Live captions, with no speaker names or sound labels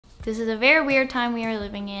This is a very weird time we are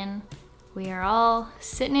living in. We are all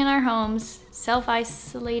sitting in our homes,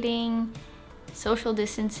 self-isolating, social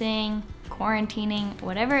distancing, quarantining,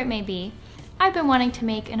 whatever it may be. I've been wanting to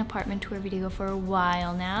make an apartment tour video for a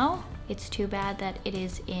while now. It's too bad that it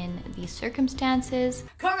is in these circumstances.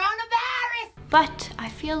 Coronavirus! But I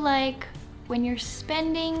feel like when you're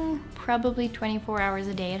spending probably 24 hours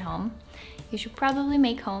a day at home, you should probably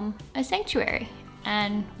make home a sanctuary.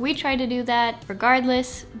 And we try to do that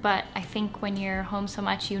regardless, but I think when you're home so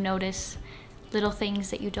much, you notice little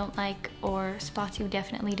things that you don't like or spots you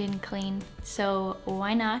definitely didn't clean. So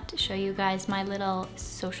why not show you guys my little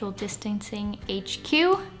social distancing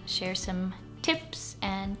HQ, share some tips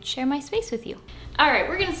and share my space with you. All right,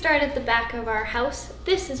 we're gonna start at the back of our house.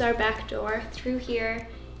 This is our back door. Through here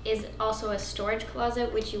is also a storage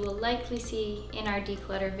closet, which you will likely see in our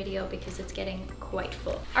declutter video because it's getting quite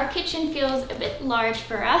full. Our kitchen feels a bit large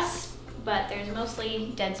for us, but there's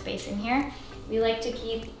mostly dead space in here. We like to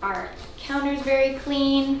keep our counters very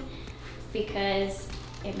clean because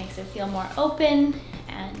it makes it feel more open,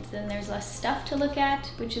 and then there's less stuff to look at,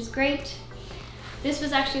 which is great. This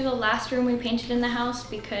was actually the last room we painted in the house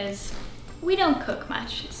because we don't cook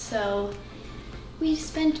much, so we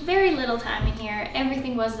spent very little time in here.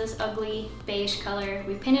 Everything was this ugly beige color.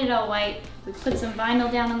 We painted it all white. We put some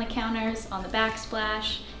vinyl down on the counters, on the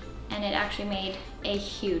backsplash, and it actually made a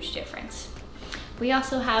huge difference. We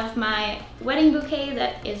also have my wedding bouquet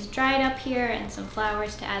that is dried up here and some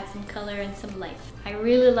flowers to add some color and some life. I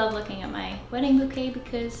really love looking at my wedding bouquet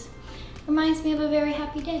because it reminds me of a very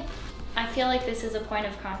happy day. I feel like this is a point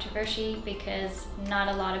of controversy because not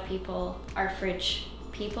a lot of people are fridge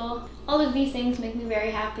people. All of these things make me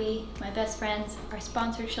very happy. My best friends, our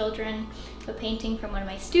sponsored children, a painting from one of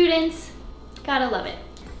my students. Gotta love it.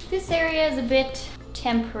 This area is a bit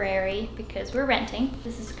temporary because we're renting.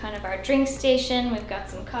 This is kind of our drink station. We've got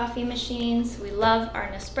some coffee machines. We love our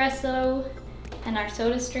Nespresso and our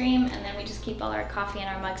Soda Stream, and then we just keep all our coffee and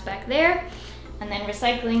our mugs back there. And then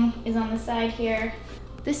recycling is on the side here.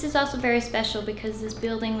 This is also very special because this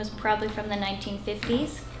building was probably from the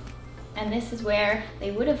 1950s. And this is where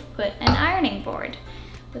they would have put an ironing board.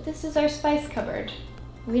 But this is our spice cupboard.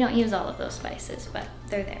 We don't use all of those spices, but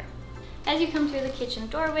they're there. As you come through the kitchen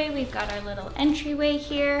doorway, we've got our little entryway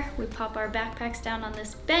here. We pop our backpacks down on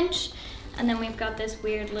this bench, and then we've got this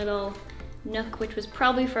weird little nook, which was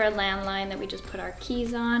probably for a landline that we just put our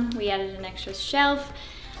keys on. We added an extra shelf,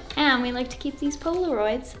 and we like to keep these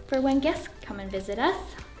Polaroids for when guests come and visit us,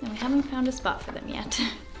 and we haven't found a spot for them yet.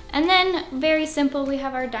 And then, very simple, we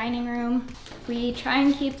have our dining room. We try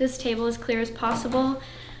and keep this table as clear as possible,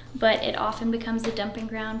 but it often becomes the dumping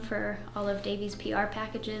ground for all of Davey's PR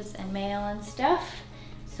packages and mail and stuff.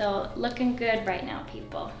 So looking good right now,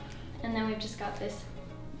 people. And then we've just got this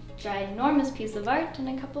ginormous piece of art and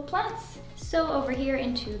a couple plants. So over here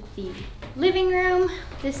into the living room,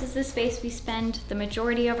 this is the space we spend the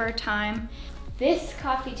majority of our time. This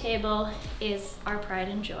coffee table is our pride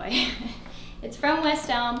and joy. It's from West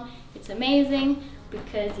Elm. It's amazing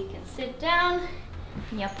because you can sit down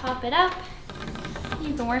and you pop it up.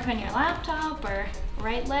 You can work on your laptop or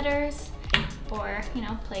write letters or, you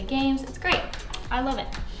know, play games. It's great. I love it.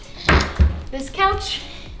 This couch,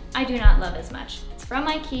 I do not love as much. It's from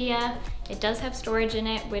IKEA. It does have storage in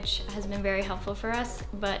it, which has been very helpful for us,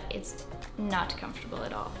 but it's not comfortable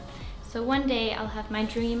at all. So one day I'll have my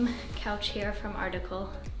dream couch here from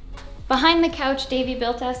Article. Behind the couch, Davey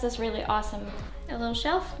built us this really awesome little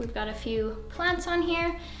shelf. We've got a few plants on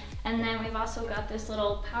here, and then we've also got this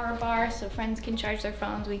little power bar so friends can charge their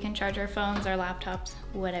phones, we can charge our phones, our laptops,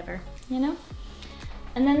 whatever, you know?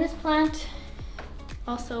 And then this plant,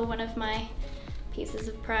 also one of my pieces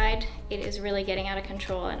of pride. It is really getting out of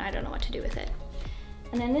control and I don't know what to do with it.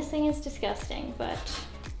 And then this thing is disgusting, but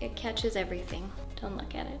it catches everything. Don't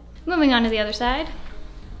look at it. Moving on to the other side.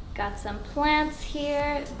 Got some plants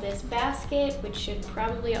here, this basket, which should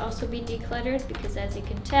probably also be decluttered because as you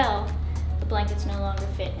can tell, the blankets no longer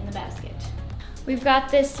fit in the basket. We've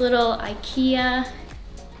got this little IKEA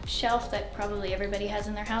shelf that probably everybody has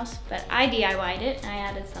in their house, but I DIY'd it and I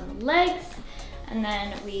added some legs, and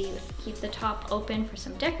then we keep the top open for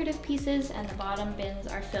some decorative pieces and the bottom bins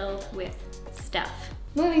are filled with stuff.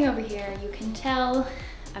 Moving over here, you can tell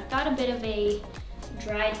I've got a bit of a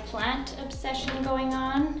dried plant obsession going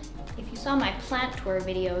on. If you saw my plant tour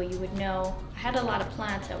video, you would know I had a lot of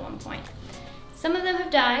plants at one point. Some of them have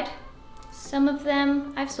died, some of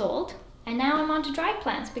them I've sold, and now I'm on to dried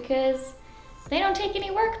plants because they don't take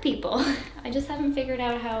any work, people. I just haven't figured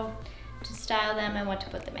out how to style them and what to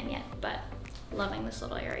put them in yet, but loving this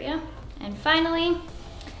little area. And finally,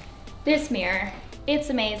 this mirror. It's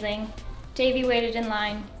amazing. Davey waited in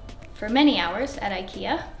line for many hours at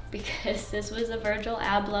IKEA because this was a Virgil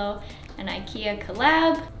Abloh and IKEA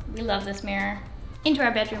collab. We love this mirror. Into our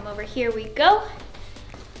bedroom over here we go.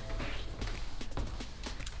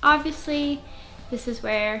 Obviously, this is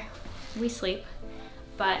where we sleep,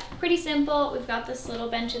 but pretty simple. We've got this little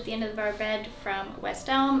bench at the end of our bed from West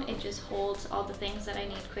Elm. It just holds all the things that I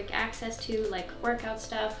need quick access to, like workout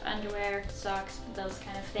stuff, underwear, socks, those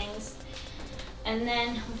kind of things. And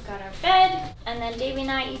then we've got our bed, and then Davey and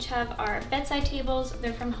I each have our bedside tables.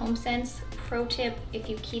 They're from HomeSense. Pro tip, if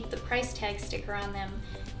you keep the price tag sticker on them,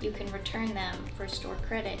 you can return them for store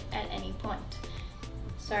credit at any point.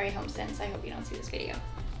 Sorry HomeSense, I hope you don't see this video.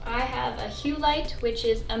 I have a hue light, which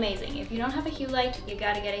is amazing. If you don't have a hue light, you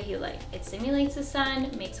gotta get a hue light. It simulates the sun,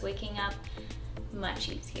 makes waking up much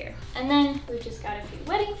easier. And then we've just got a few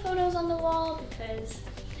wedding photos on the wall because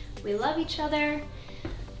we love each other.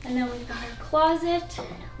 And then we've got our closet.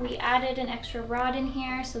 We added an extra rod in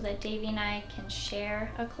here so that Davey and I can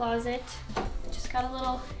share a closet. Just got a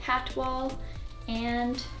little hat wall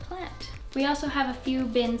and plant. We also have a few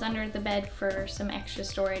bins under the bed for some extra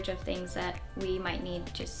storage of things that we might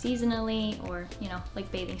need just seasonally, or, you know,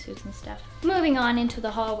 like bathing suits and stuff. Moving on into the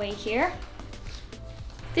hallway here.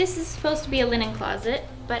 This is supposed to be a linen closet,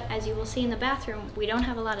 but as you will see in the bathroom, we don't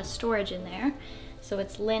have a lot of storage in there. So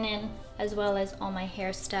it's linen, as well as all my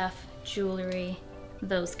hair stuff, jewelry,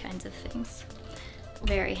 those kinds of things.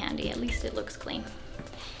 Very handy, at least it looks clean.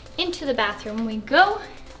 Into the bathroom we go.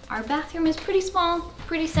 Our bathroom is pretty small,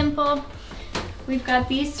 pretty simple. We've got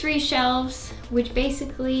these 3 shelves, which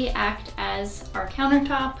basically act as our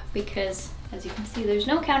countertop because, as you can see, there's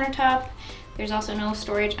no countertop. There's also no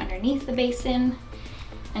storage underneath the basin.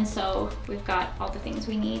 And so we've got all the things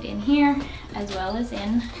we need in here, as well as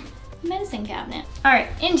in the medicine cabinet. All right,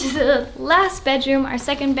 into the last bedroom, our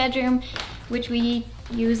second bedroom, which we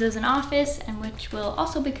use as an office and which will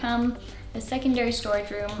also become a secondary storage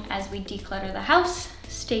room as we declutter the house.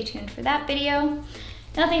 Stay tuned for that video.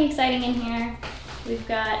 Nothing exciting in here. We've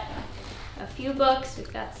got a few books.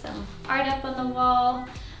 We've got some art up on the wall.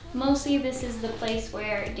 Mostly this is the place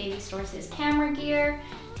where Davey stores his camera gear,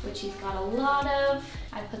 which he's got a lot of.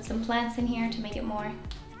 I put some plants in here to make it more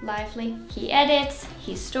lively. He edits,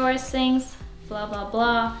 he stores things, blah, blah,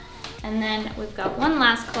 blah. And then we've got one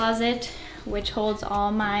last closet, which holds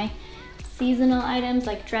all my seasonal items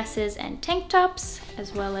like dresses and tank tops,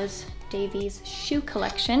 as well as Davey's shoe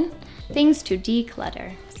collection. Things to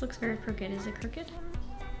declutter. This looks very crooked. Is it crooked?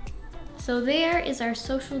 So there is our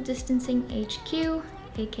social distancing HQ,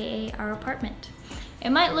 aka our apartment. It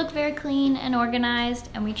might look very clean and organized,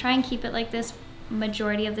 and we try and keep it like this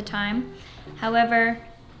majority of the time. However,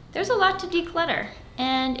 there's a lot to declutter,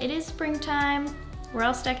 and it is springtime. We're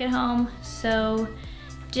all stuck at home, so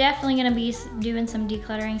definitely gonna be doing some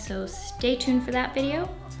decluttering, so stay tuned for that video.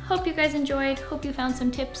 Hope you guys enjoyed. Hope you found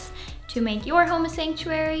some tips to make your home a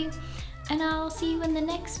sanctuary, and I'll see you in the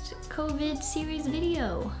next COVID series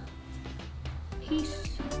video. Peace.